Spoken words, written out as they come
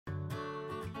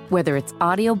Whether it's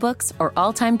audiobooks or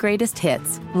all-time greatest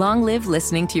hits, long live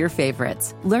listening to your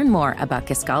favorites. Learn more about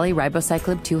Kisqali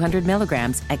Ribociclib 200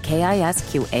 milligrams at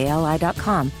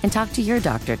KISQALI.com and talk to your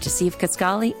doctor to see if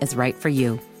Kisqali is right for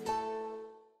you.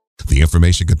 The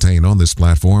information contained on this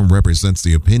platform represents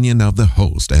the opinion of the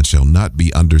host and shall not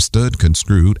be understood,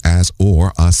 construed as,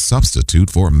 or a substitute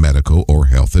for medical or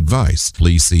health advice.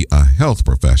 Please see a health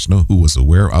professional who is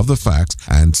aware of the facts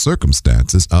and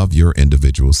circumstances of your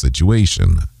individual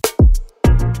situation.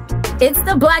 It's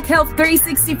the Black Health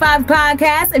 365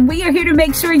 podcast, and we are here to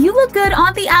make sure you look good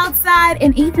on the outside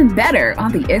and even better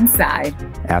on the inside.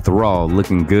 After all,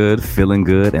 looking good, feeling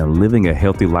good, and living a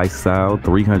healthy lifestyle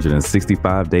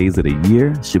 365 days of the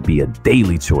year should be a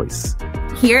daily choice.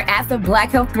 Here at the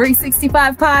Black Health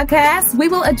 365 podcast, we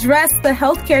will address the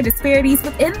healthcare disparities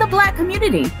within the Black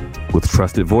community with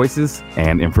trusted voices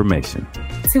and information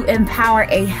to empower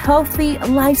a healthy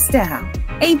lifestyle.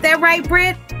 Ain't that right,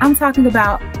 Britt? I'm talking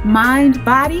about mind,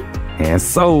 body, and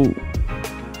soul.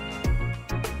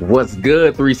 What's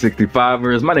good,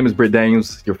 365ers? My name is Britt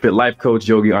Daniels, your fit life coach,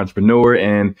 yogi entrepreneur,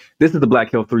 and this is the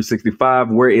Black Health 365,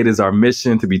 where it is our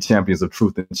mission to be champions of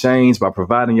truth and change by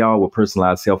providing y'all with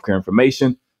personalized healthcare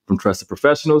information from trusted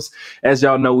professionals. As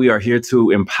y'all know, we are here to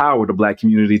empower the Black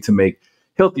community to make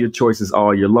healthier choices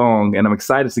all year long, and I'm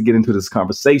excited to get into this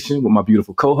conversation with my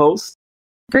beautiful co-host.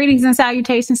 Greetings and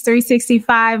salutations,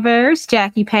 365ers.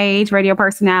 Jackie Page, radio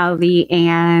personality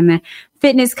and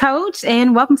fitness coach,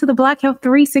 and welcome to the Black Health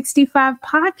 365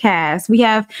 podcast. We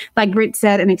have, like Britt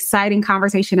said, an exciting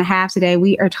conversation to have today.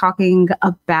 We are talking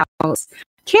about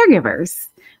caregivers.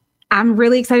 I'm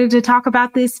really excited to talk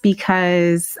about this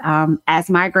because as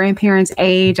my grandparents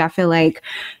age, I feel like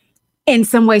in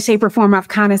some way, shape, or form, I've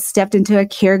kind of stepped into a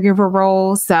caregiver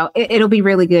role. So it'll be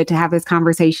really good to have this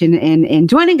conversation. And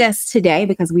joining us today,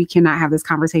 because we cannot have this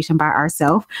conversation by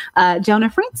ourselves,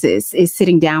 Jonah Francis is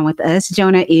sitting down with us.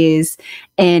 Jonah is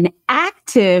an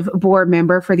active board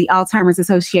member for the Alzheimer's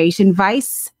Association,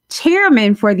 vice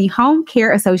chairman for the Home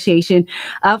Care Association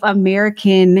of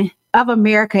America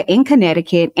in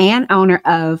Connecticut, and owner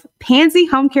of Pansy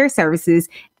Home Care Services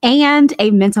and a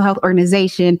mental health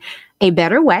organization, A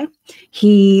Better Way.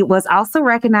 He was also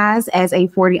recognized as a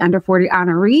 40 Under 40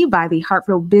 honoree by the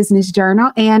Hartford Business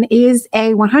Journal and is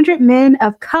a 100 Men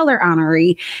of Color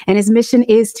honoree. And his mission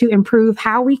is to improve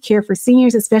how we care for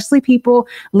seniors, especially people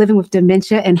living with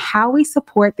dementia, and how we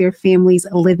support their families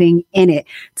living in it.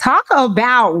 Talk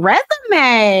about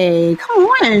resume. Come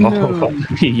on. Oh,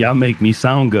 y'all make me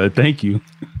sound good. Thank you.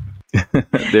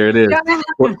 There it is.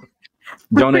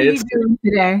 Jonah, it's doing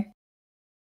today.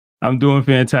 I'm doing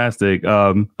fantastic.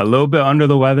 A little bit under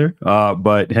the weather,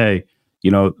 but hey,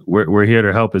 we're here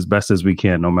to help as best as we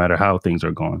can, no matter how things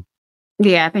are going.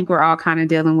 Yeah, I think we're all kind of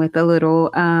dealing with a little.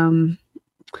 I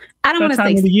don't want to say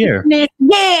time of the year. Yeah,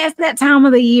 it's that time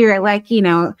of the year. Like,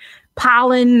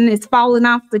 pollen is falling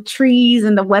off the trees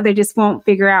and the weather just won't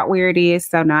figure out where it is.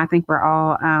 So no, I think we're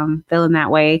all feeling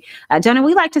that way. Jonah,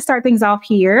 we like to start things off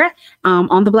here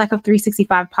on the Black Health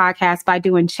 365 podcast by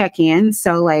doing check-ins.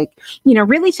 So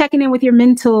really checking in with your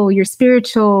mental, your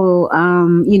spiritual,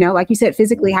 like you said,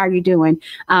 physically, how are you doing?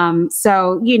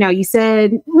 You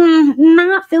said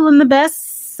not feeling the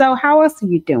best. So how else are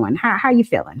you doing? How are you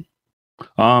feeling?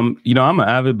 I'm an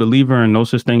avid believer in no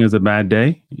such thing as a bad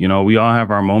day. We all have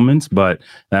our moments, but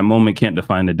that moment can't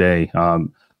define the day.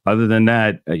 Other than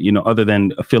that, other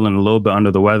than feeling a little bit under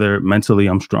the weather, mentally,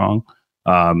 I'm strong.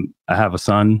 I have a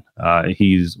son.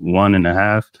 He's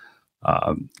 1.5.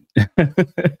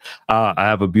 I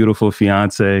have a beautiful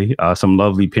fiance, some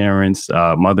lovely parents,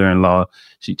 mother-in-law.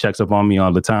 She checks up on me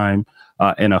all the time.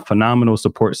 And a phenomenal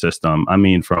support system. I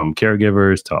mean, from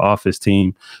caregivers to office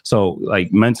team. So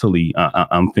mentally,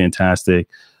 I'm fantastic.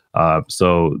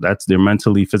 So that's they're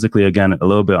mentally, physically, again, a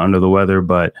little bit under the weather,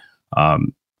 but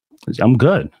I'm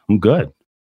good.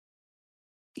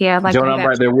 Yeah. Jonah, I'm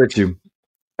right there with you.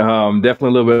 Definitely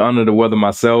a little bit under the weather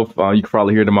myself. You can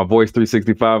probably hear it in my voice,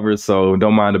 365ers. So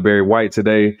don't mind the Barry White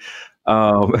today.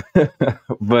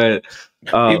 But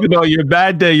even though your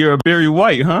bad day, you're a Barry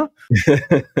White, huh?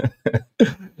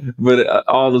 But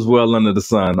all is well under the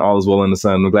sun. All is well in the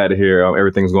sun. I'm glad to hear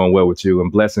everything's going well with you,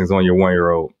 and blessings on your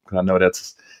 1-year-old. I know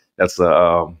that's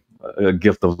a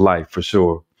gift of life for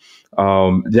sure.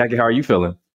 Jackie, how are you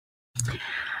feeling?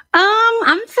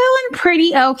 I'm feeling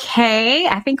pretty okay.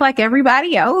 I think like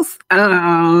everybody else.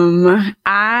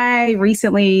 I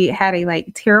recently had a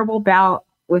terrible bout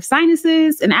with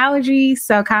sinuses and allergies,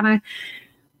 so kind of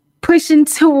pushing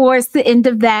towards the end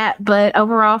of that, but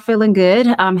overall feeling good.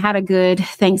 Had a good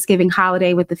Thanksgiving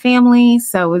holiday with the family.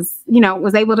 So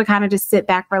was able to kind of just sit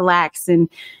back, relax and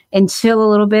chill a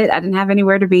little bit. I didn't have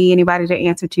anywhere to be, anybody to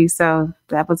answer to. So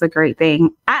that was a great thing.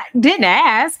 I didn't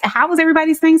ask, how was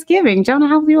everybody's Thanksgiving? Jonah,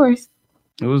 how was yours?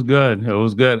 It was good.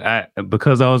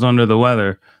 Because I was under the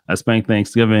weather, I spent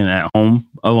Thanksgiving at home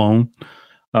alone.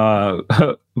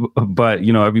 But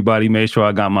everybody made sure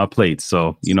I got my plates.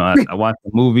 So, I watched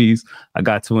the movies. I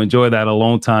got to enjoy that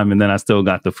alone time, and then I still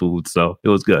got the food. So it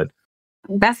was good.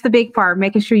 That's the big part,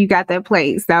 making sure you got that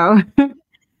plate. So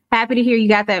happy to hear you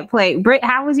got that plate. Britt,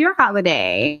 how was your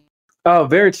holiday? Oh,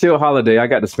 very chill holiday. I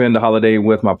got to spend the holiday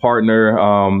with my partner.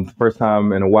 First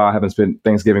time in a while I haven't spent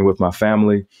Thanksgiving with my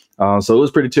family. So it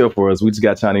was pretty chill for us. We just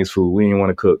got Chinese food. We didn't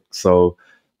want to cook. So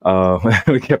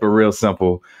we kept it real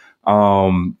simple.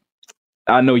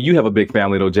 I know you have a big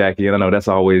family though, Jackie, and I know that's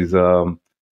always an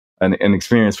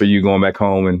experience for you going back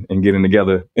home and getting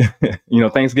together.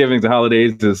 Thanksgivings and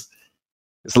holidays,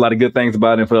 it's a lot of good things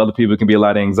about it. And for other people, it can be a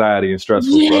lot of anxiety and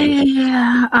stressful.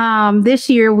 Yeah. This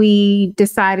year we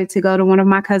decided to go to one of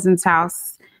my cousin's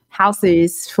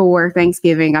houses for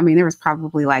Thanksgiving. I mean, there was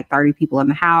probably like 30 people in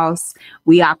the house.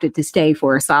 We opted to stay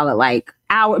for a solid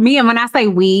hour. When I say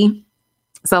we,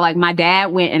 so my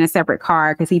dad went in a separate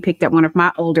car because he picked up one of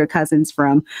my older cousins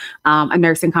from a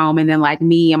nursing home. And then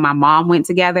me and my mom went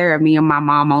together, and me and my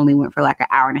mom only went for an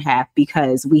hour and a half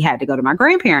because we had to go to my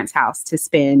grandparents' house to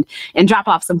spend and drop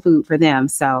off some food for them.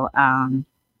 So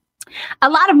a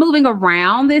lot of moving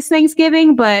around this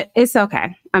Thanksgiving, but it's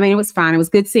okay. I mean, it was fine. It was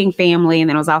good seeing family. And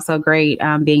then it was also great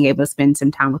being able to spend some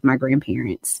time with my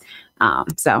grandparents.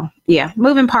 So yeah,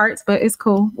 moving parts, but it's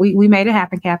cool. We made it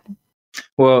happen, Captain.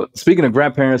 Well, speaking of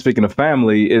grandparents, speaking of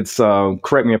family, it's,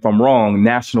 correct me if I'm wrong,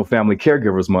 National Family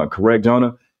Caregivers Month, correct,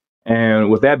 Jonah? And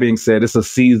with that being said, it's a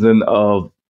season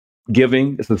of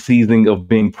giving. It's a season of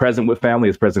being present with family,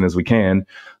 as present as we can.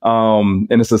 And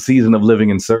it's a season of living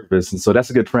in service. And so that's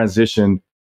a good transition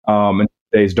in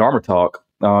today's Dharma Talk.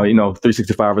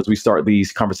 365, as we start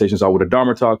these conversations out with a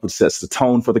Dharma Talk, which sets the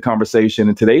tone for the conversation.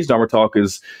 And today's Dharma Talk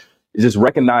is just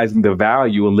recognizing the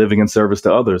value of living in service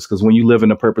to others. Because when you live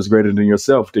in a purpose greater than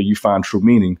yourself, do you find true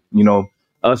meaning?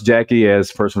 Us, Jackie, as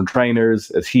personal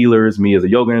trainers, as healers, me as a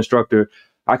yoga instructor,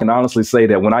 I can honestly say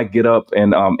that when I get up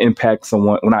and impact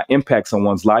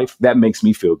someone's life, that makes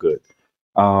me feel good.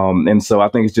 And so I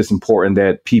think it's just important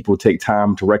that people take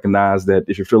time to recognize that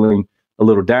if you're feeling a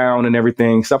little down and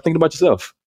everything, stop thinking about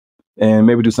yourself and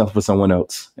maybe do something for someone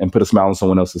else and put a smile on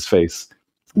someone else's face.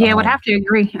 Yeah, I would have to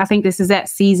agree. I think this is that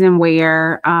season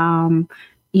where,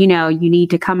 you need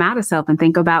to come out of self and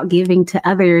think about giving to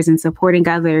others and supporting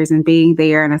others and being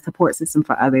there and a support system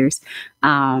for others.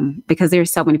 Because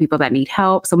there's so many people that need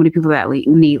help, so many people that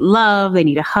need love, they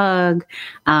need a hug.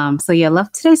 So yeah,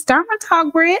 love today's Dharma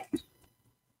Talk, Britt.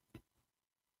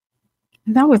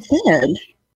 That was good.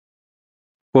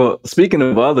 Well, speaking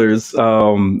of others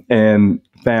and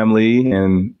family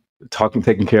and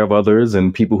taking care of others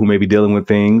and people who may be dealing with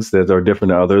things that are different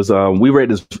than others. We read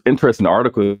this interesting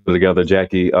article together,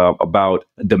 Jackie, about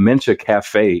a dementia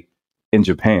cafe in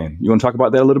Japan. You want to talk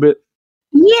about that a little bit?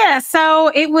 Yeah, so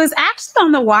it was actually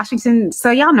on the Washington.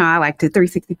 So y'all know I like to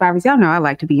 365ers. Y'all know I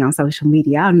like to be on social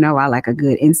media. I know I like a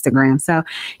good Instagram. So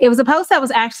it was a post that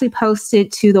was actually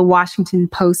posted to the Washington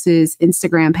Post's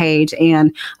Instagram page.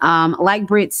 And like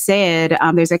Britt said,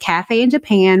 there's a cafe in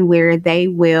Japan where they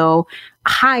will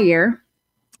hire,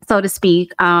 so to speak,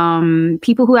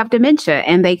 people who have dementia,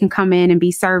 and they can come in and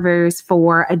be servers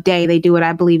for a day. They do it,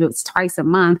 I believe it's twice a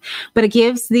month, but it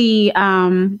gives the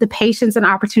patients an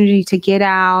opportunity to get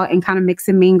out and kind of mix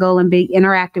and mingle and be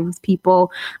interactive with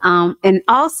people, and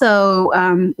also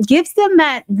gives them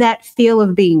that feel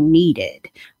of being needed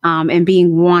and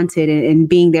being wanted and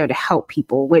being there to help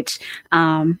people, which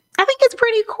I think it's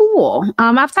pretty cool.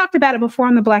 I've talked about it before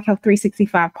on the Black Health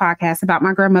 365 podcast about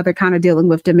my grandmother kind of dealing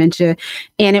with dementia.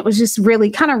 And it was just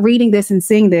really kind of reading this and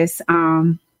seeing this.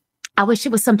 I wish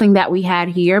it was something that we had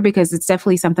here, because it's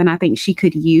definitely something I think she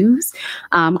could use.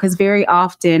 Because very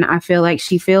often I feel like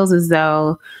she feels as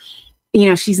though,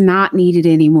 she's not needed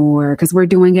anymore because we're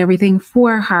doing everything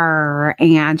for her,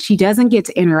 and she doesn't get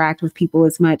to interact with people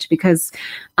as much because,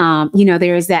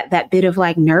 there is that bit of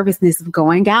nervousness of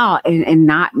going out and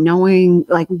not knowing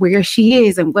where she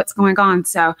is and what's going on.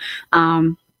 So,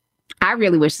 I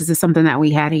really wish this is something that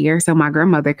we had here so my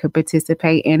grandmother could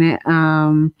participate in it.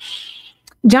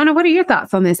 Jonah, what are your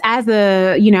thoughts on this as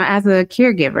a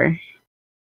caregiver?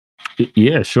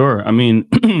 Yeah, sure. I mean,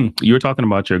 you were talking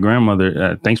about your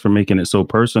grandmother. Thanks for making it so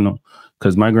personal,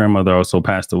 because my grandmother also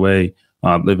passed away,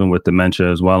 living with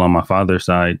dementia as well on my father's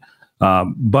side.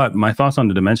 But my thoughts on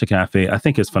the Dementia Cafe, I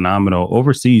think is phenomenal.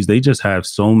 Overseas, they just have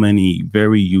so many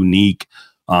very unique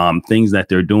things that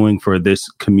they're doing for this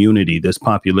community, this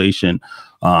population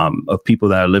of people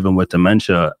that are living with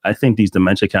dementia. I think these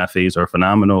dementia cafes are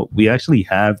phenomenal. We actually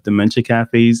have dementia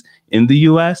cafes in the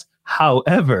US.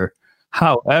 However,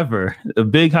 a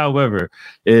big however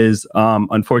is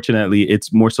unfortunately,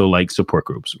 it's more so like support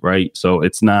groups, right? So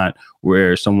it's not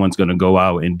where someone's going to go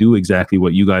out and do exactly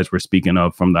what you guys were speaking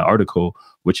of from the article,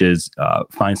 which is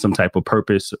find some type of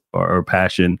purpose or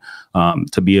passion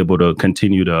to be able to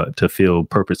continue to feel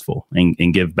purposeful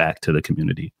and give back to the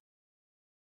community.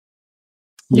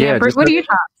 Yeah, Britt, what are your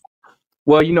thoughts?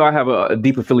 Well, I have a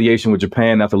deep affiliation with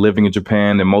Japan after living in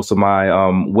Japan, and most of my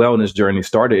wellness journey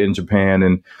started in Japan,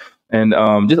 and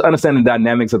just understanding the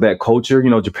dynamics of that culture.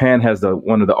 Japan has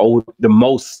one of the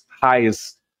most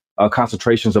highest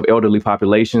concentrations of elderly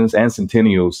populations and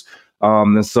centennials.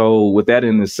 And so with that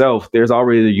in itself, there's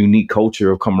already a unique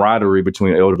culture of camaraderie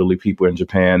between elderly people in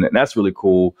Japan. And that's really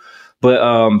cool.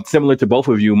 But similar to both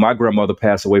of you, my grandmother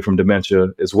passed away from dementia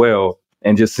as well.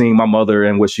 And just seeing my mother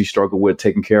and what she struggled with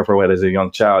taking care of her as a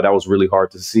young child, that was really hard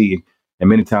to see. And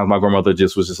many times my grandmother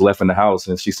was just left in the house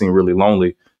and she seemed really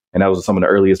lonely. And that was some of the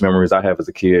earliest memories I have as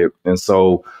a kid. And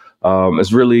so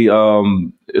it's really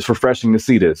it's refreshing to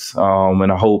see this.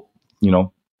 And I hope, the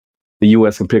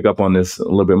U.S. can pick up on this a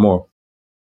little bit more.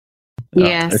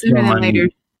 Yeah, sooner than later.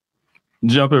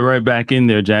 Jumping right back in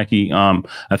there, Jackie.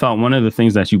 I thought one of the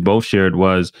things that you both shared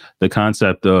was the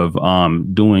concept of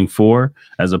doing for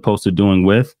as opposed to doing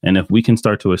with. And if we can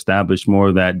start to establish more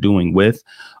of that doing with,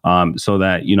 so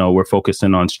that, we're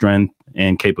focusing on strength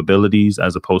and capabilities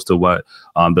as opposed to what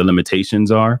the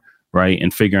limitations are, right?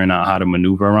 And figuring out how to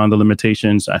maneuver around the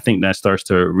limitations. I think that starts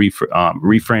to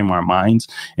reframe our minds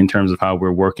in terms of how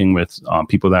we're working with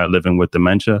people that are living with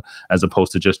dementia, as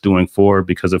opposed to just doing for,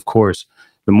 because of course,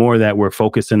 the more that we're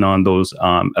focusing on those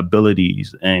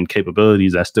abilities and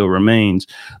capabilities that still remains,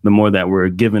 the more that we're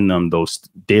giving them those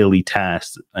daily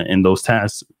tasks. And those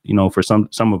tasks, for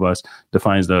some of us,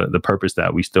 defines the purpose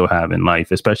that we still have in life,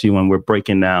 especially when we're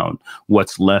breaking down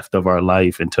what's left of our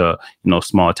life into,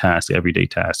 small tasks, everyday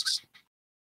tasks.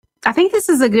 I think this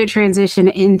is a good transition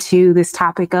into this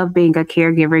topic of being a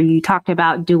caregiver. You talked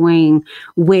about doing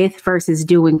with versus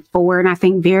doing for. And I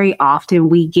think very often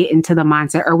we get into the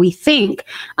mindset, or we think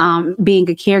being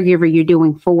a caregiver, you're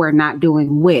doing for, not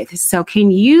doing with. So can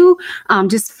you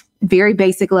just very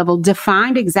basic level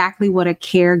define exactly what a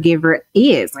caregiver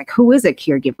is? Like, who is a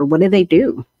caregiver? What do they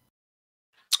do?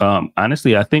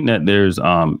 Honestly, I think that there's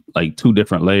like two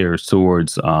different layers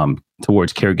towards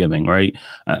caregiving, right?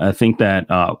 I think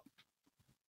that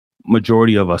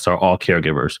majority of us are all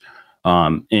caregivers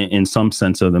in some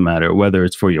sense of the matter, whether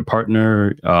it's for your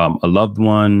partner, a loved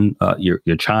one,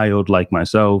 your child like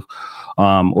myself,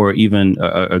 or even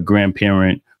a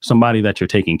grandparent, somebody that you're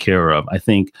taking care of. I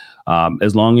think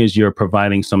as long as you're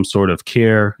providing some sort of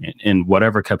care in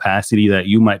whatever capacity that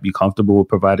you might be comfortable with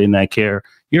providing that care,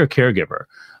 you're a caregiver.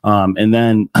 And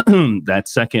then that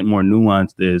second, more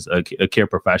nuanced, is a care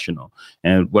professional.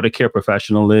 And what a care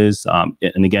professional is,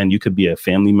 and again, you could be a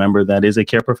family member that is a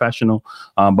care professional,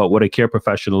 but what a care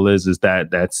professional is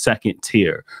that second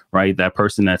tier, right? That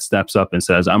person that steps up and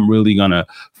says, I'm really going to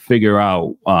figure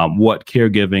out what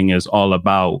caregiving is all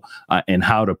about and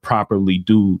how to properly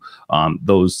do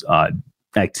those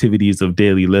activities of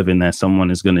daily living that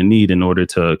someone is going to need in order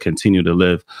to continue to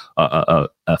live a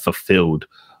fulfilled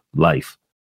life.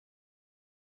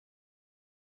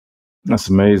 That's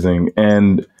amazing.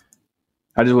 And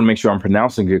I just want to make sure I'm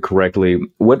pronouncing it correctly.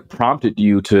 What prompted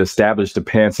you to establish the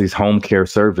Pansy's home care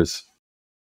service?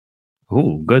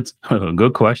 Oh,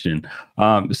 good question.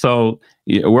 So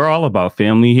we're all about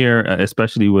family here,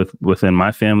 especially within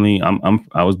my family.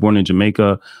 I was born in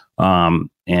Jamaica,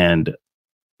 and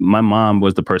my mom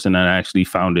was the person that actually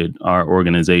founded our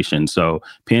organization. So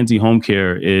Pansy Home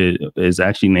Care is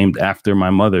actually named after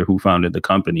my mother, who founded the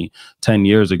company 10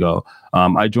 years ago.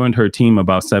 I joined her team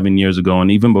about 7 years ago. And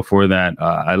even before that,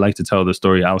 I like to tell the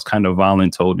story. I was kind of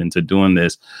voluntold into doing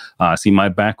this. See, my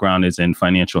background is in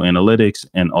financial analytics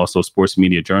and also sports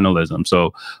media journalism.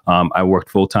 So I worked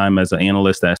full time as an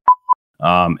analyst at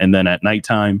and then at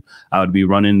nighttime, I would be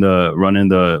running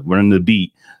the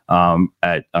beat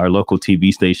at our local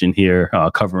TV station here,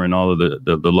 covering all of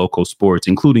the local sports,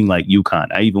 including like UConn.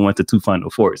 I even went to 2 Final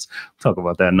Fours. Talk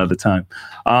about that another time.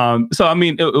 So, I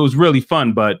mean, it was really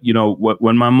fun. But,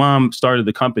 when my mom started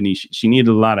the company, she needed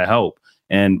a lot of help.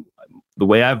 And the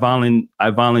way I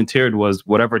volunteered was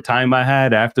whatever time I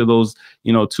had after those,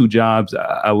 2 jobs,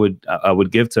 I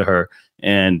would give to her.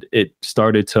 And it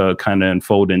started to kind of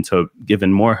unfold into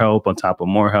giving more help on top of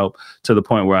more help, to the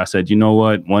point where I said, you know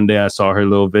what? One day I saw her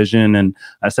little vision and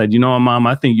I said, you know what, Mom,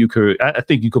 I think you could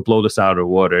blow this out of the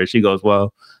water. And she goes,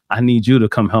 well, I need you to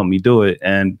come help me do it.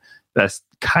 And that's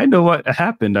kind of what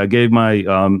happened. I gave my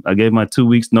 2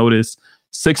 weeks notice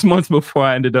 6 months before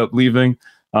I ended up leaving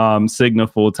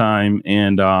Cigna full time.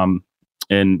 And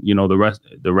you know, the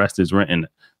rest is written,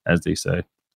 as they say.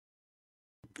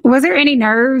 Was there any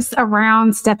nerves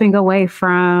around stepping away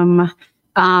from,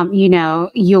 you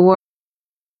know, your...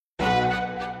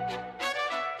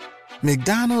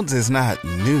 McDonald's is not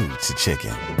new to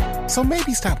chicken. So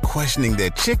maybe stop questioning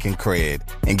their chicken cred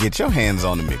and get your hands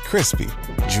on the McCrispy.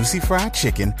 Juicy fried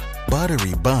chicken,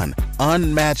 buttery bun,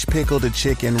 unmatched pickle to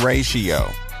chicken ratio.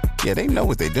 Yeah, they know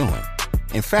what they're doing.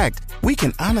 In fact, we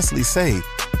can honestly say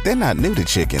they're not new to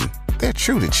chicken. They're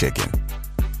true to chicken.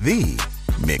 The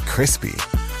McCrispy.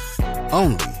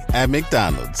 Only at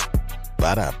McDonald's.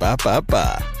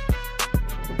 Ba-da-ba-ba-ba.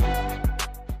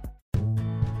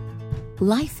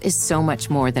 Life is so much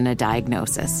more than a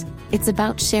diagnosis. It's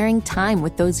about sharing time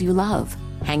with those you love,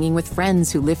 hanging with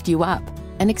friends who lift you up,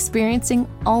 and experiencing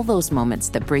all those moments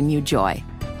that bring you joy.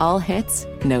 All hits,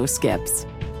 no skips.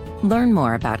 Learn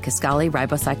more about Kisqali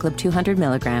Ribociclib 200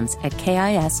 milligrams at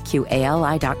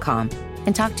KISQALI.com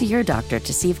and talk to your doctor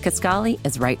to see if Kisqali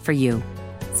is right for you.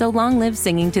 So long live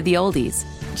singing to the oldies,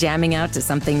 jamming out to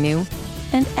something new,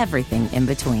 and everything in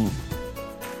between.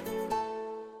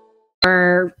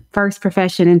 Our first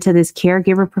profession into this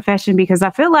caregiver profession, because I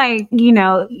feel like, you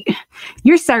know,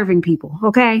 you're serving people.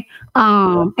 Okay.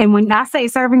 And when I say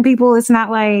serving people, it's not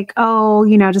like, oh,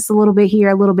 you know, just a little bit here,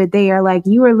 a little bit there. Like,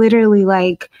 you are literally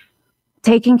like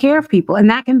taking care of people, and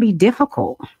that can be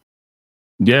difficult.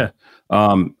 Yeah.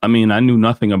 I mean, I knew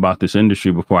nothing about this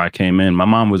industry before I came in. My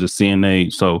mom was a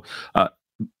CNA, so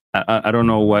I don't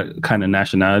know what kind of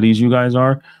nationalities you guys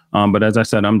are. But as I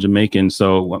said, I'm Jamaican.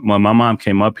 So when my mom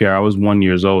came up here, I was 1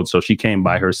 year old. So she came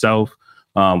by herself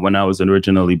when I was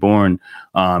originally born.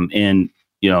 And,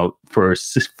 you know, for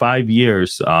 5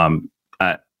 years,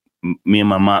 me and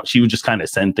my mom, she would just kind of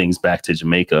send things back to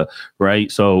Jamaica. Right.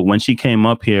 So when she came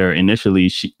up here initially,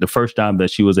 the first job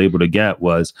that she was able to get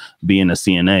was being a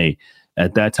CNA.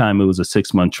 At that time, it was a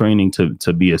 6-month training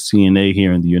to be a CNA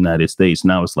here in the United States.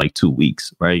 Now it's like 2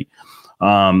 weeks. Right.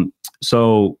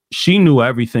 So she knew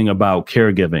everything about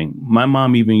caregiving. My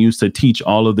mom even used to teach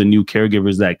all of the new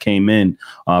caregivers that came in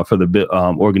for the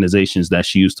organizations that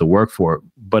she used to work for.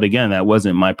 But again, that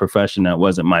wasn't my profession. That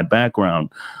wasn't my background.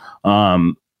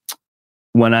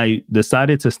 When I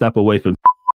decided to step away from,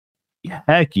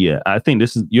 heck yeah, I think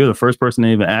you're the first person to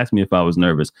even ask me if I was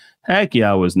nervous. Heck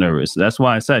yeah, I was nervous. That's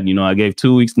why I said, you know, I gave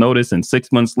 2 weeks notice and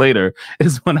 6 months later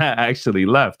is when I actually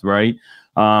left. Right.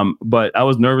 But I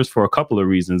was nervous for a couple of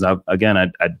reasons. I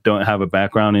don't have a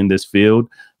background in this field.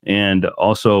 And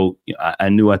also, I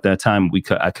knew at that time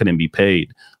I couldn't be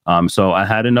paid. So I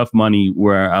had enough money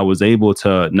where I was able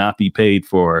to not be paid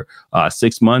for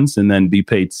 6 months and then be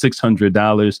paid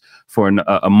 $600 for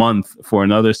a month for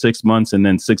another 6 months, and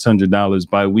then $600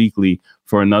 biweekly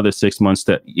for another 6 months.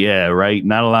 Right.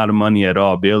 Not a lot of money at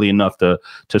all, barely enough to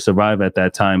survive at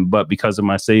that time. But because of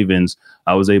my savings,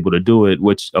 I was able to do it,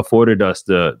 which afforded us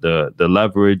the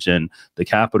leverage and the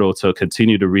capital to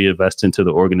continue to reinvest into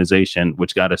the organization,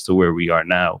 which got us to where we are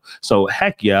now. So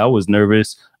heck yeah, I was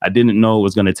nervous. I didn't know it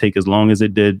was going to take as long as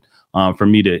it did for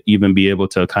me to even be able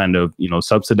to kind of, you know,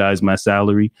 subsidize my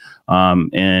salary.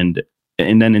 And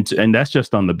that's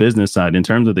just on the business side. In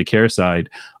terms of the care side,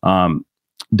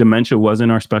 dementia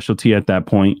wasn't our specialty at that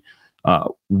point.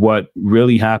 What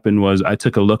really happened was I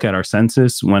took a look at our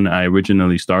census when I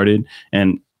originally started,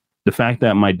 and the fact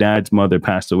that my dad's mother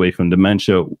passed away from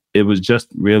dementia, it was just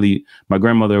really, my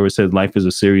grandmother always said life is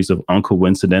a series of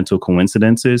uncoincidental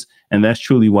coincidences. And that's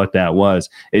truly what that was.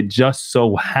 It just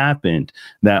so happened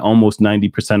that almost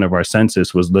 90% of our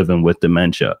census was living with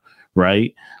dementia.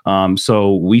 Right.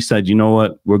 So we said, you know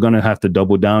what, we're going to have to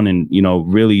double down and, you know,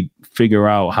 really figure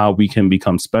out how we can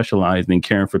become specialized in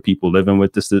caring for people living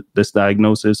with this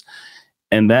diagnosis.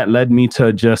 And that led me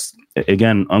to just,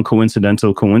 again,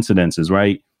 uncoincidental coincidences.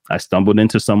 Right. I stumbled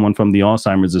into someone from the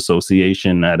Alzheimer's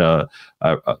Association at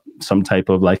some type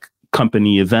of like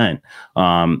company event.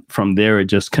 From there, it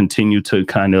just continued to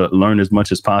kind of learn as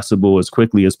much as possible, as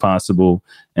quickly as possible.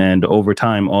 And over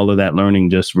time, all of that learning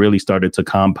just really started to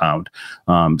compound.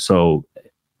 So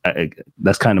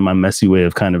that's kind of my messy way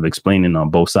of kind of explaining on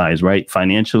both sides, right?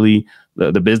 Financially,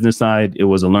 the business side, it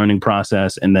was a learning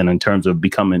process. And then in terms of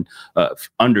becoming,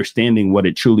 understanding what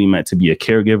it truly meant to be a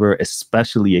caregiver,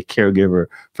 especially a caregiver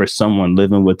for someone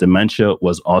living with dementia,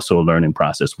 was also a learning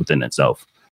process within itself.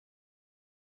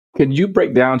 Can you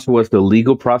break down to us the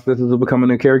legal processes of becoming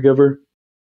a caregiver?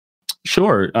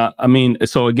 Sure. I mean,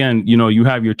 so again, you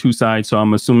have your two sides. So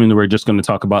I'm assuming that we're just going to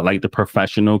talk about like the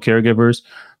professional caregivers,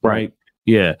 right?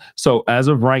 Yeah. So as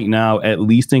of right now, at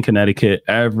least in Connecticut,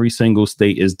 every single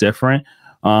state is different.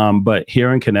 But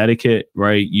here in Connecticut,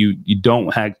 right, you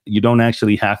don't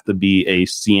actually have to be a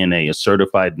CNA, a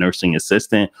certified nursing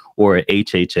assistant, or a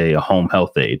HHA, a home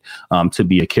health aide, to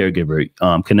be a caregiver.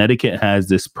 Connecticut has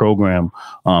this program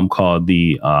called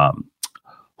the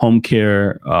Home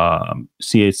Care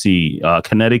CHC,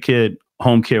 Connecticut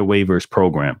Home Care Waivers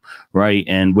Program, right?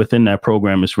 And within that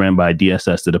program, it's ran by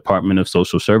DSS, the Department of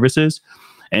Social Services,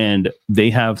 and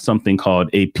they have something called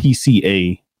a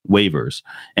PCA waivers,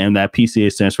 and that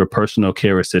PCA stands for Personal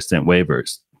Care Assistant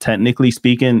Waivers. Technically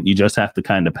speaking, you just have to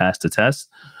kind of pass the test.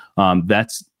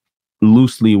 That's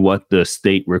loosely what the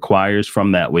state requires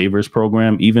from that waivers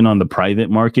program. Even on the private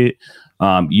market,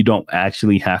 you don't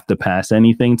actually have to pass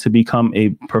anything to become a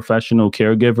professional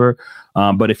caregiver.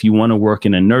 But if you want to work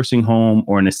in a nursing home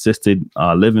or an assisted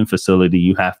living facility,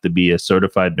 you have to be a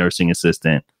certified nursing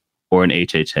assistant or an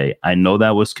HHA. I know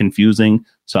that was confusing,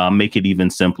 so I'll make it even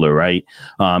simpler, right?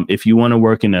 If you want to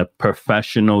work in a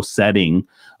professional setting,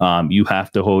 you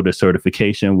have to hold a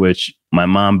certification, which my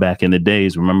mom back in the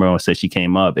days, remember I said she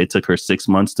came up, it took her 6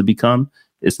 months to become.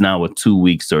 It's now a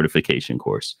 2-week certification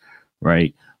course,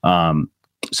 right?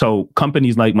 So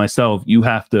companies like myself, you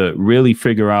have to really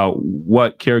figure out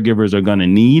what caregivers are going to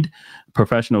need,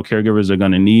 professional caregivers are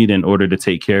going to need in order to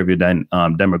take care of your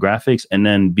demographics, and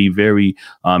then be very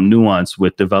nuanced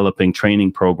with developing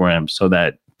training programs so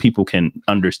that people can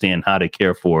understand how to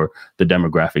care for the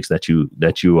demographics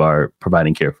that you are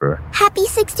providing care for. Happy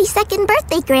 62nd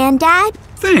birthday, Granddad.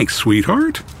 Thanks,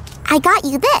 sweetheart. I got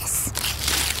you this.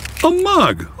 A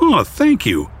mug. Oh, thank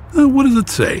you. What does it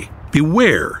say?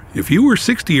 Beware, if you are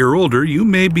 60 or older, you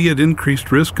may be at increased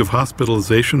risk of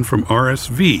hospitalization from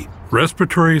RSV,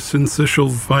 respiratory syncytial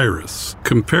virus,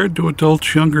 compared to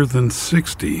adults younger than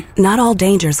 60. Not all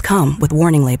dangers come with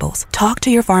warning labels. Talk to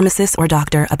your pharmacist or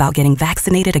doctor about getting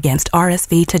vaccinated against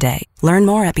RSV today. Learn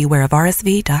more at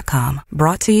bewareofrsv.com.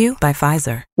 Brought to you by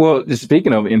Pfizer. Well, just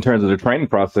speaking of, in terms of the training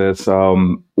process,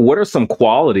 what are some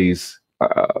qualities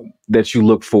that you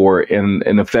look for in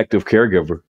an effective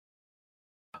caregiver?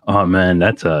 Oh man,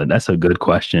 that's a good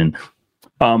question.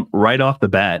 Right off the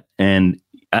bat, and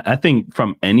I think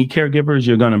from any caregivers,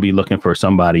 you're going to be looking for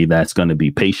somebody that's going to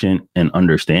be patient and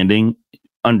understanding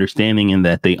in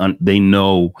that they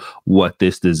know what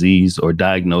this disease or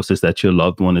diagnosis that your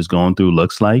loved one is going through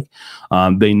looks like.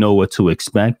 They know what to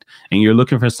expect, and you're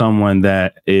looking for someone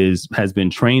that has been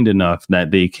trained enough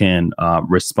that they can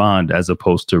respond as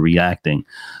opposed to reacting.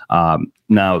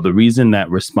 Now, the reason that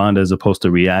respond as opposed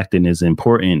to reacting is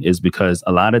important is because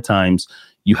a lot of times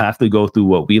you have to go through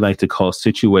what we like to call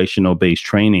situational based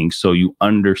training. So you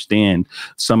understand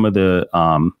some of the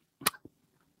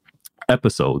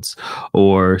episodes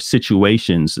or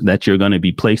situations that you're going to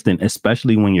be placed in,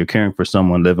 especially when you're caring for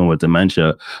someone living with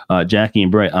dementia. Jackie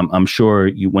and Brett, I'm sure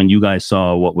when you guys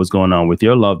saw what was going on with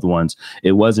your loved ones,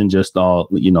 it wasn't just all,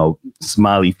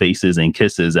 smiley faces and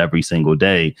kisses every single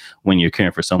day when you're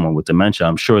caring for someone with dementia.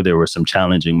 I'm sure there were some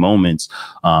challenging moments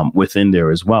within there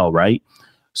as well, right?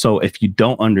 So if you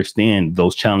don't understand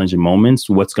those challenging moments,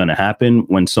 what's going to happen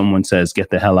when someone says, get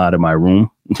the hell out of my room?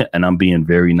 And I'm being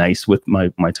very nice with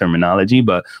my terminology,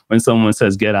 but when someone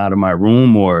says, get out of my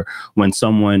room, or when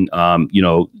someone,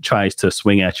 tries to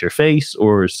swing at your face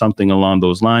or something along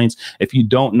those lines, if you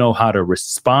don't know how to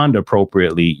respond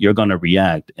appropriately, you're going to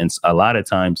react. And a lot of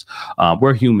times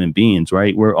we're human beings,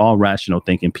 right? We're all rational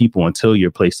thinking people until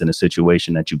you're placed in a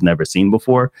situation that you've never seen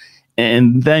before.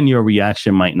 And then your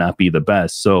reaction might not be the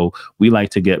best. So we like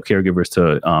to get caregivers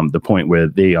to the point where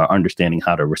they are understanding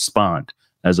how to respond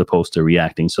as opposed to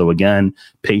reacting. So again,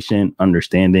 patient,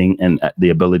 understanding, and the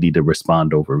ability to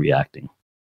respond over reacting.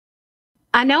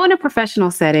 I know in a professional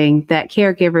setting that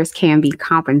caregivers can be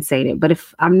compensated, but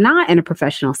if I'm not in a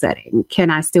professional setting, can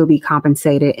I still be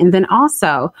compensated? And then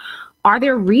also, are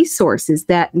there resources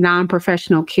that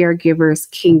non-professional caregivers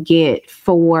can get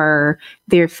for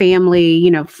their family,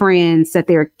 friends that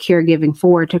they're caregiving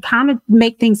for, to kind of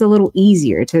make things a little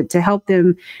easier to help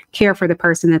them care for the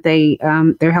person that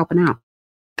they're helping out?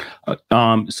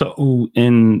 So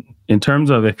in terms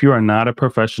of if you are not a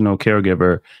professional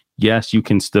caregiver, yes, you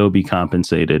can still be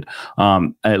compensated.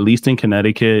 At least in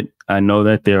Connecticut, I know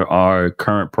that there are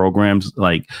current programs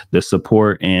like the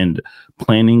support and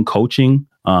planning coaching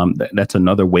That's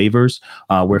another waivers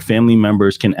where family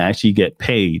members can actually get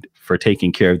paid for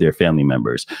taking care of their family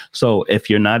members. So if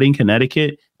you're not in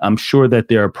Connecticut, I'm sure that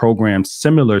there are programs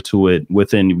similar to it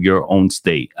within your own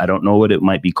state. I don't know what it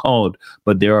might be called,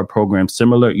 but there are programs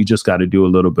similar. You just got to do a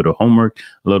little bit of homework,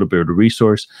 a little bit of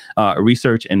research,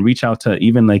 and reach out to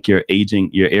even like your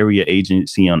area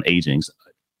agency on aging.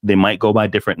 They might go by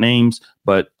different names,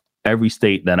 but every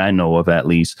state that I know of at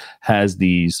least has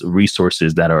these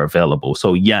resources that are available.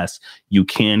 So yes, you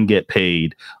can get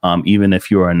paid even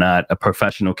if you are not a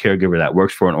professional caregiver that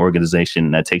works for an organization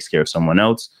that takes care of someone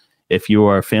else. If you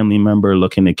are a family member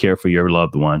looking to care for your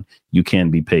loved one, you can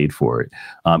be paid for it.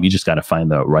 You just got to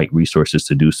find the right resources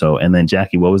to do so. And then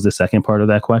Jackie, what was the second part of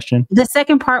that question? The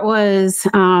second part was,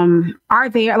 are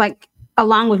there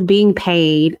along with being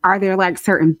paid, are there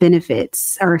certain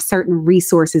benefits or certain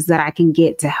resources that I can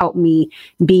get to help me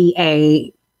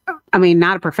be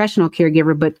not a professional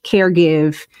caregiver, but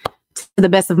caregive to the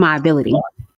best of my ability?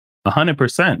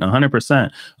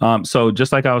 100%. So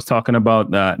just like I was talking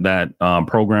about that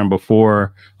program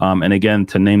before, and again,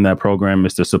 to name that program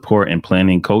is the Support and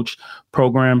Planning Coach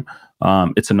program.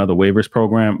 It's another waivers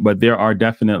program, but there are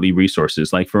definitely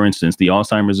resources. Like, for instance, the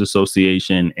Alzheimer's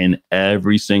Association in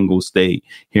every single state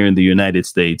here in the United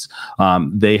States,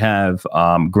 they have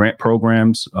grant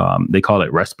programs. They call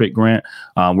it respite grant,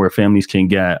 where families can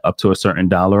get up to a certain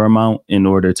dollar amount in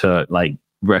order to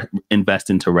invest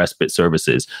into respite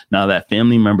services. Now that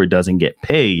family member doesn't get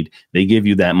paid, they give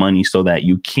you that money so that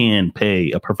you can pay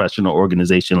a professional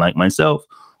organization like myself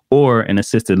or an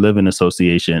assisted living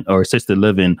association or assisted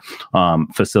living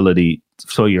facility,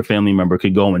 so your family member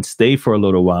could go and stay for a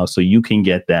little while so you can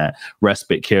get that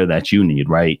respite care that you need,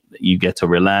 right? You get to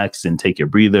relax and take your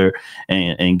breather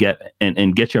and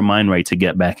get your mind right to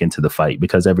get back into the fight,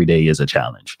 because every day is a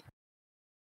challenge.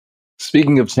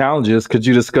 Speaking of challenges, could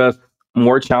you discuss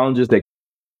more challenges that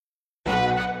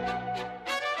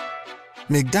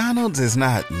McDonald's is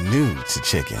not new to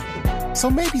chicken. So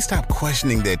maybe stop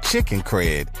questioning their chicken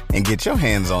cred and get your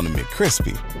hands on the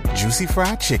McCrispy. Juicy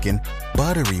fried chicken,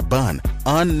 buttery bun,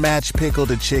 unmatched pickle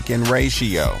to chicken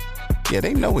ratio. Yeah,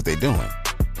 they know what they're doing.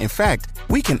 In fact,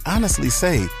 we can honestly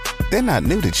say they're not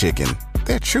new to chicken.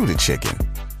 They're true to chicken.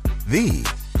 The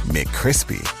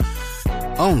McCrispy.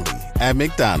 Only at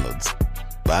McDonald's.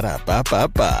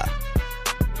 Ba-da-ba-ba-ba.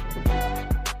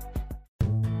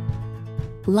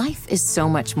 Life is so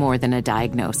much more than a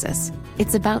diagnosis.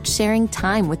 It's about sharing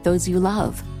time with those you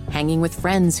love, hanging with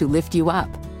friends who lift you up,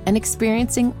 and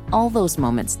experiencing all those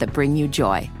moments that bring you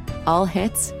joy. All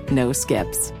hits, no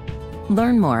skips.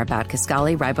 Learn more about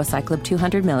Kisqali Ribociclib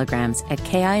 200 milligrams at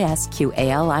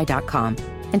KISQALI.com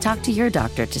and talk to your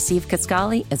doctor to see if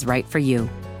Kisqali is right for you.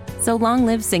 So long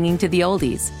live singing to the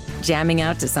oldies, jamming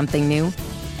out to something new,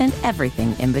 and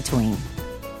everything in between.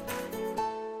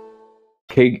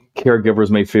 Caregivers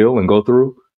may feel and go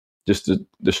through, just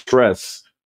the stress,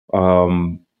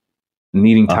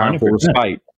 needing time 100%. For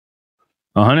respite.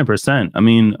 100%. I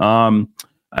mean, I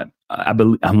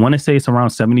want to say it's around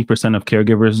 70% of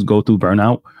caregivers go through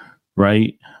burnout,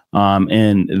 right?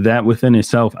 And that within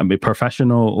itself, I mean,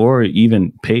 professional or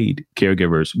even paid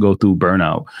caregivers go through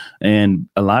burnout. And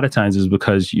a lot of times is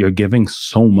because you're giving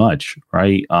so much,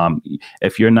 right?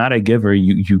 If you're not a giver,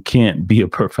 you can't be a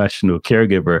professional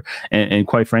caregiver. And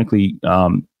quite frankly,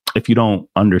 if you don't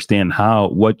understand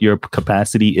what your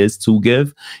capacity is to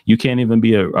give, you can't even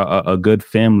be a good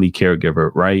family caregiver,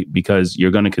 right? Because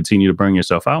you're going to continue to burn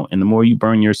yourself out. And the more you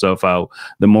burn yourself out,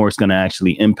 the more it's going to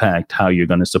actually impact how you're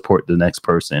going to support the next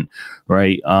person,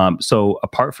 right? So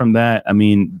apart from that, I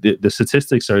mean, the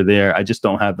statistics are there. I just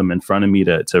don't have them in front of me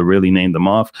to really name them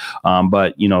off.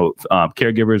 But,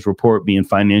 caregivers report being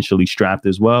financially strapped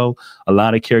as well. A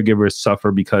lot of caregivers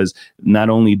suffer because not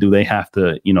only do they have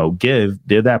to, give,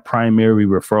 they're that primary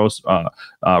reference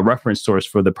source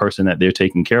for the person that they're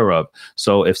taking care of.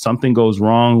 So if something goes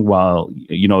wrong while,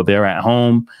 they're at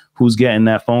home, who's getting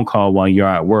that phone call while you're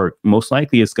at work? Most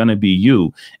likely it's going to be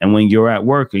you. And when you're at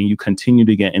work and you continue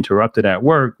to get interrupted at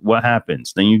work, what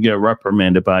happens? Then you get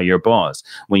reprimanded by your boss.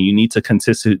 When you need to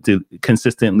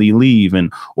consistently leave in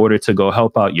order to go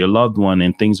help out your loved one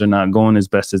and things are not going as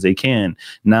best as they can,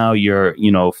 now you're,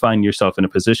 find yourself in a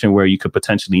position where you could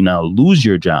potentially now lose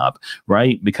your job,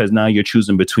 right? Because now you're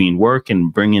choosing between work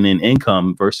and bringing in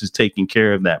income versus taking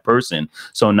care of that person.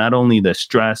 So not only the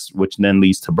stress, which then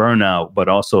leads to burnout, but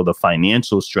also the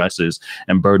financial stresses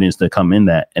and burdens that come in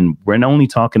that. And we're not only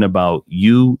talking about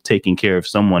you taking care of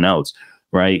someone else,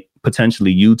 right?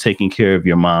 Potentially you taking care of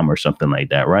your mom or something like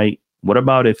that, right? What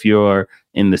about if you're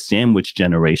in the sandwich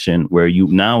generation where you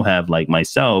now have, like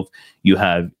myself, you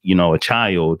have, a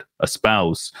child, a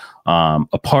spouse,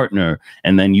 a partner,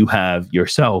 and then you have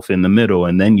yourself in the middle,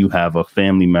 and then you have a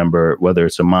family member, whether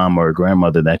it's a mom or a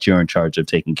grandmother that you're in charge of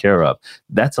taking care of.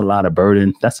 That's a lot of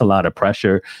burden. That's a lot of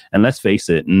pressure. And let's face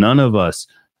it, none of us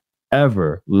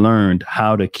ever learned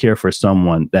how to care for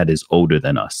someone that is older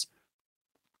than us.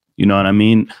 You know what I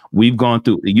mean? We've gone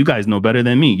through, you guys know better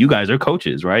than me. You guys are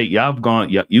coaches, right?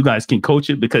 You guys can coach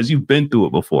it because you've been through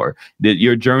it before.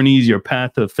 Your journeys, your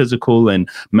path of physical and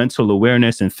mental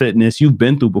awareness and fitness, you've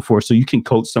been through before. So you can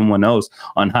coach someone else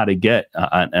on how to get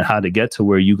to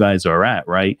where you guys are at,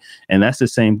 right? And that's the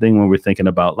same thing when we're thinking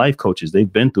about life coaches.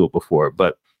 They've been through it before.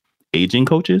 But aging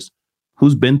coaches,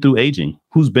 who's been through aging?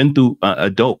 Who's been through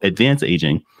advanced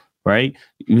aging? Right?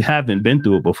 You haven't been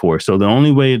through it before. So the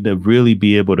only way to really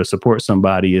be able to support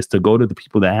somebody is to go to the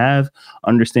people that have,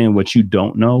 understand what you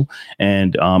don't know,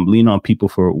 and lean on people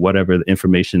for whatever the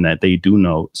information that they do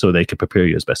know so they can prepare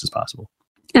you as best as possible.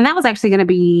 And that was actually going to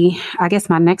be, I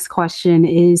guess, my next question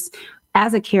is,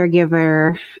 as a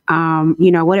caregiver,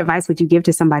 what advice would you give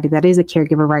to somebody that is a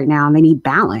caregiver right now and they need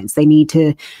balance? They need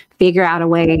to figure out a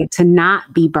way to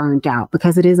not be burned out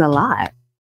because it is a lot.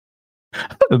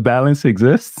 Balance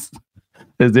exists.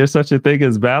 Is there such a thing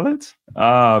as balance?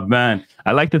 Oh, man.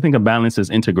 I like to think of balance as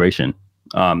integration.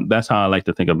 That's how I like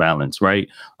to think of balance, right?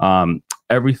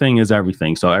 Everything is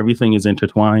everything. So everything is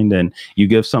intertwined, and you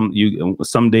give some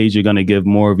days you're going to give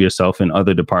more of yourself in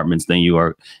other departments than you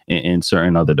are in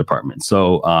certain other departments.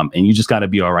 So, and you just got to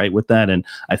be all right with that. And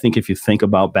I think if you think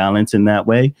about balance in that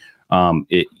way,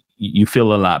 you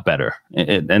feel a lot better.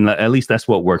 And at least that's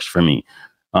what works for me.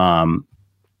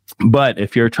 But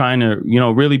if you're trying to,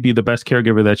 really be the best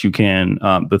caregiver that you can,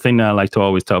 the thing that I like to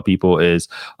always tell people is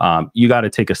you got to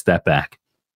take a step back.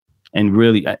 And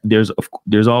really, there's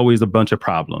always a bunch of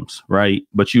problems, right?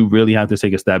 But you really have to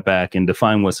take a step back and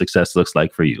define what success looks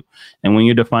like for you. And when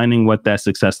you're defining what that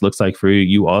success looks like for you,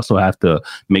 you also have to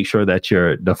make sure that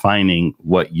you're defining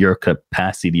what your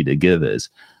capacity to give is.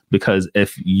 Because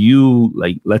if you,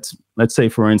 let's say,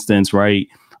 for instance, right,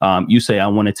 you say, I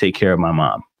want to take care of my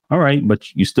mom. All right,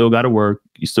 but you still got to work.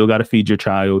 You still got to feed your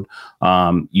child.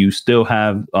 You still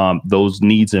have those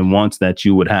needs and wants that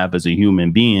you would have as a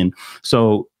human being.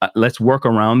 So let's work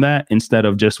around that instead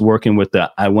of just working with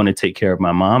I want to take care of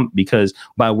my mom, because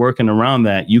by working around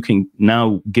that, you can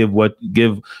now give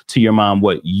to your mom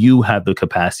what you have the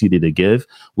capacity to give,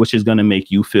 which is going to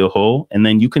make you feel whole. And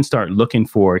then you can start looking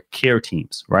for care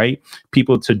teams, right?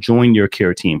 People to join your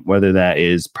care team, whether that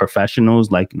is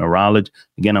professionals like neurologists.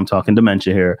 Again, I'm talking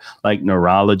dementia here, like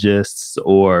neurologists,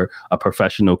 or a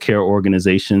professional care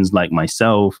organizations like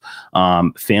myself,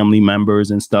 family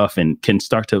members and stuff, and can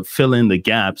start to fill in the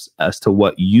gaps as to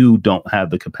what you don't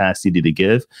have the capacity to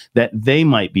give that they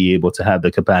might be able to have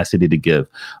the capacity to give.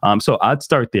 So I'd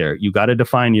start there. You got to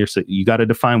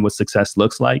define what success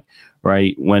looks like,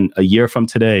 right? When a year from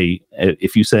today,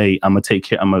 if you say, I'm going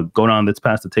to go down this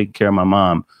path to take care of my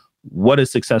mom, what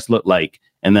does success look like?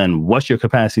 And then what's your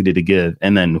capacity to give?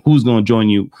 And then who's going to join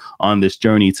you on this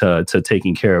journey to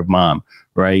taking care of mom,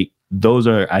 right? Those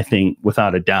are, I think,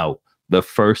 without a doubt, the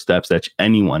first steps that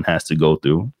anyone has to go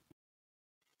through.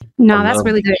 No, that's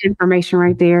really good information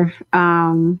right there.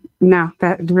 No,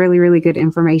 that's really, really good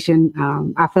information.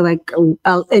 I feel like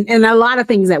in a lot of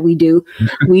things that we do,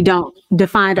 we don't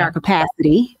define our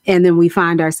capacity, and then we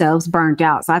find ourselves burnt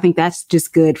out. So I think that's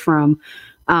just good from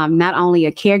not only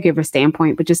a caregiver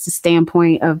standpoint, but just a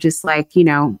standpoint of just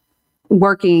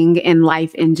working in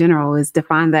life in general, is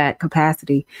define that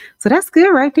capacity. So that's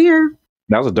good right there.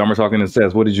 That was a dumber talking that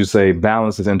says, what did you say?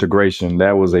 Balance is integration.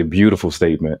 That was a beautiful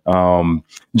statement. John,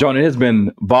 it has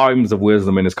been volumes of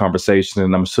wisdom in this conversation,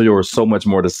 and I'm sure there was so much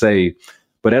more to say.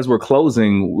 But as we're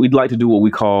closing, we'd like to do what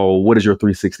we call, what is your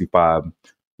 365?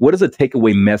 What is a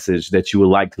takeaway message that you would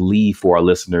like to leave for our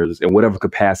listeners in whatever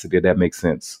capacity that makes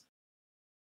sense?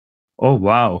 Oh,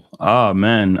 wow. Oh,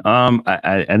 man.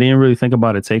 I didn't really think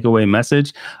about a takeaway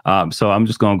message. So I'm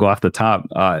just going to go off the top.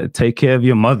 Take care of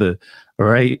your mother,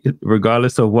 right?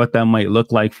 Regardless of what that might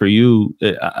look like for you.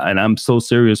 And I'm so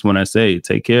serious when I say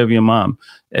take care of your mom.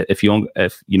 If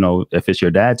it's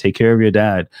your dad, take care of your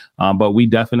dad. But we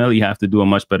definitely have to do a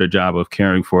much better job of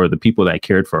caring for the people that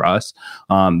cared for us.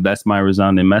 That's my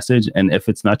resounding message. And if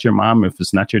it's not your mom, if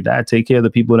it's not your dad, take care of the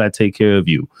people that take care of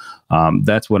you.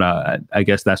 That's what I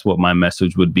guess that's what my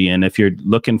message would be. And if you're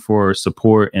looking for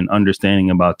support and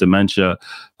understanding about dementia,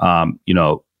 the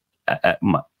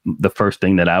first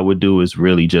thing that I would do is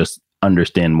really just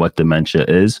understand what dementia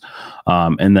is.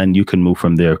 And then you can move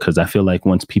from there, because I feel like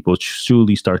once people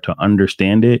truly start to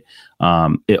understand it,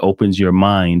 it opens your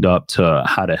mind up to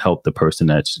how to help the person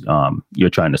that's you're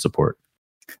trying to support.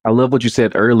 I love what you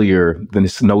said earlier,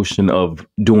 this notion of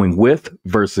doing with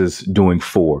versus doing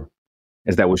for,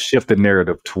 as that will shift the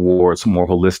narrative towards more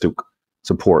holistic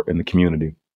support in the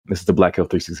community. This is the Black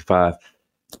Health 365.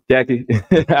 Jackie,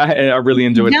 I really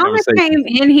enjoyed the conversation. Jonah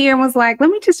came in here and was like, let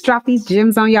me just drop these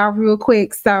gems on y'all real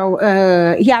quick. So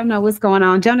y'all know what's going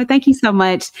on. Jonah, thank you so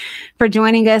much for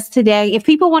joining us today. If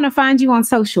people want to find you on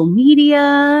social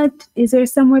media, is there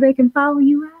somewhere they can follow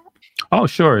you at? Oh,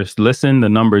 sure. It's Listen, the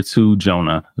number 2,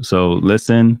 Jonah. So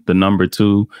Listen, the number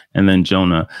 2, and then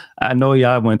Jonah. I know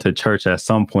y'all went to church at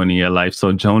some point in your life.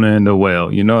 So Jonah and the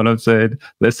whale, you know what I'm saying?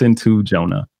 Listen to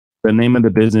Jonah. The name of the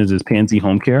business is Pansy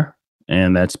Home Care,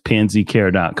 and that's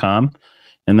pansycare.com.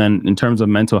 And then in terms of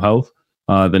mental health,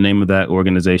 the name of that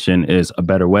organization is A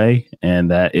Better Way,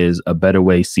 and that is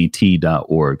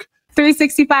abetterwayct.org.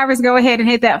 365ers, go ahead and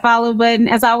hit that follow button.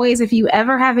 As always, if you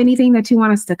ever have anything that you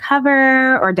want us to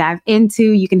cover or dive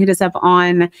into, you can hit us up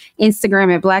on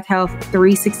Instagram at Black Health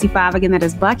 365. Again, that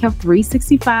is Black Health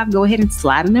 365. Go ahead and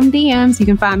slide in them DMs. You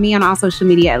can find me on all social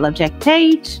media at Love Jack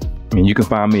Page. And you can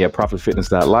find me at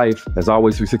profitfitness.life. As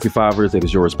always, 365ers, it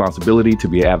is your responsibility to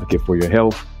be an advocate for your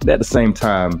health. And at the same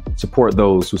time, support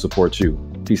those who support you.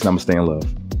 Peace and namaste and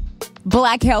love.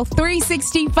 Black Health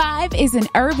 365 is an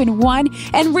Urban One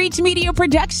and Reach Media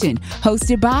production,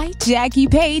 hosted by Jackie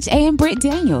Page and Britt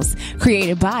Daniels,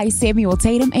 created by Samuel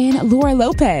Tatum and Laura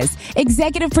Lopez,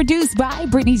 executive produced by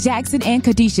Brittany Jackson and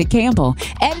Kadisha Campbell,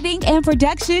 editing and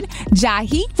production,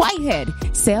 Jahi Whitehead,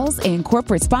 sales and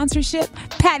corporate sponsorship,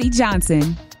 Patty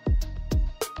Johnson.